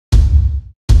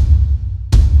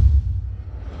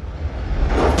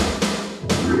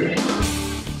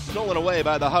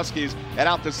play by the Huskies, and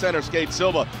out to center skate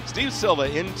Silva. Steve Silva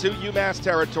into UMass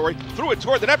territory, threw it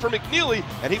toward the net for McNeely,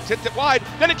 and he tipped it wide.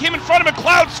 Then it came in front of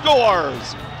McLeod,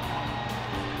 scores!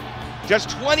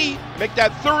 Just 20, make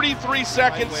that 33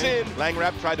 seconds in.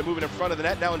 Langrap tried to move it in front of the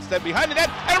net, now instead behind the net,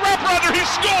 and a wraparounder, he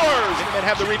scores! Minutemen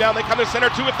have the rebound, they come to center,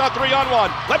 2 if not 3 on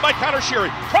 1. Led by Connor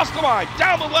Sheary, cross the line,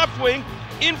 down the left wing,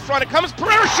 in front it comes,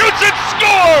 Pereira shoots it,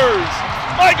 scores!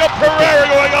 Michael Pereira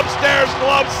going upstairs,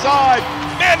 glove side.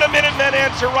 Man, the Minutemen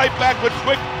answer right back with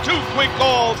two quick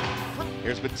goals.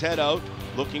 Here's Boteto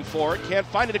looking for it, can't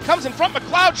find it, it comes in front,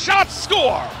 McLeod, shot,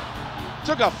 score!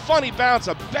 Took a funny bounce,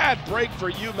 a bad break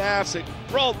for UMass. It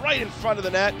rolled right in front of the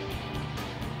net.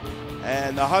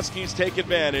 And the Huskies take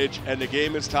advantage, and the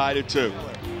game is tied at 2.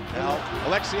 Now,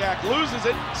 Alexiak loses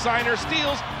it. Signer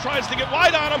steals, tries to get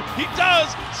wide on him. He does.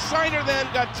 Signer then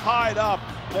got tied up.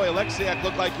 Boy, Alexiak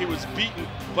looked like he was beaten,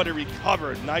 but he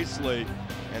recovered nicely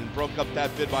and broke up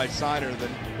that bid by Signer. The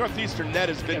Northeastern net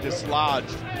has been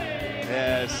dislodged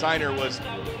as Signer was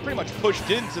pretty much pushed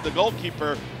into the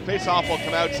goalkeeper. Face-off will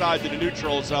come outside to the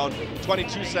neutral zone.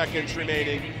 22 seconds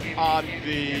remaining on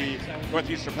the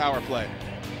Northeastern power play.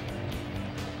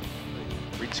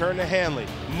 Return to Hanley,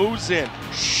 moves in,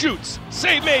 shoots,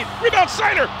 save made, rebound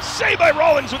Signer, saved by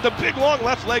Rawlings with the big long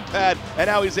left leg pad, and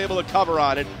now he's able to cover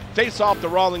on it. Face off to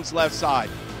Rawlings left side.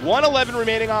 1:11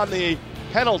 remaining on the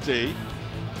penalty,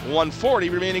 1:40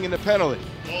 remaining in the penalty.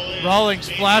 Rawlings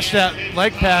flashed that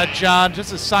leg pad, John,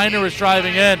 just as Signer was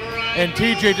driving in, and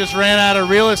TJ just ran out of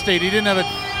real estate. He didn't have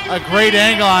a great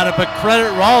angle on it, but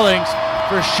credit Rawlings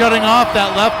for shutting off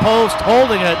that left post,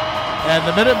 holding it, and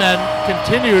the Minutemen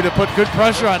continue to put good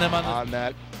pressure on him on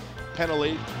that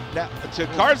penalty. Now to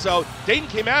Garzo, Dayton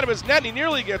came out of his net, and he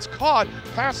nearly gets caught.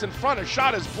 Pass in front, a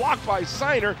shot is blocked by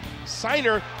Signer.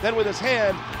 Signer then with his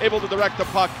hand able to direct the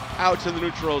puck out to the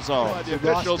neutral zone. The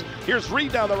officials, here's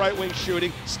Reed down the right wing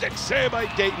shooting, stick save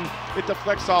by Dayton. It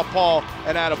deflects off Paul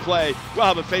and out of play. We'll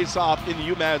have a face off in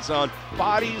the UMass zone.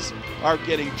 Bodies are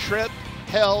getting tripped,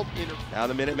 held. Now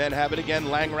the Minutemen have it again.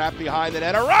 Langrap behind the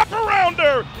net. A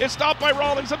wraparounder is stopped by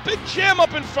Rawlings. A big jam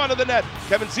up in front of the net.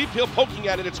 Kevin Zeepiel poking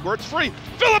at it. It squirts free.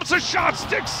 Phillips a shot.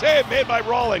 Stick save made by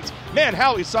Rawlings. Man,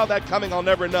 how he saw that coming, I'll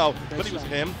never know. But it was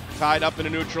him. Tied up in a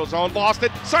neutral zone. Lost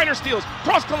it. Signer steals.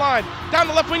 Cross the line. Down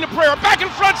the left wing to Pereira. Back in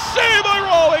front. Save by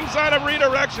Rawlings. On a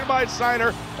redirection by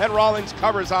Signer. And Rawlings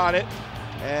covers on it.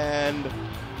 And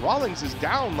Rawlings is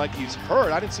down like he's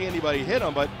hurt. I didn't see anybody hit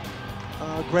him, but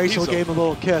Gracel gave him a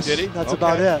little kiss. Did he? That's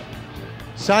about it.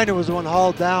 Signer was the one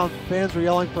hauled down. Fans were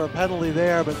yelling for a penalty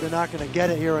there, but they're not going to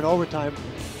get it here in overtime.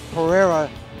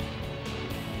 Pereira.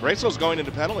 Gracel's going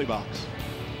into penalty box.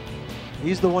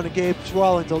 He's the one that gave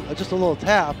Rawlings just a little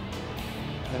tap.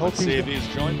 Let's see if he's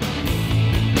joined.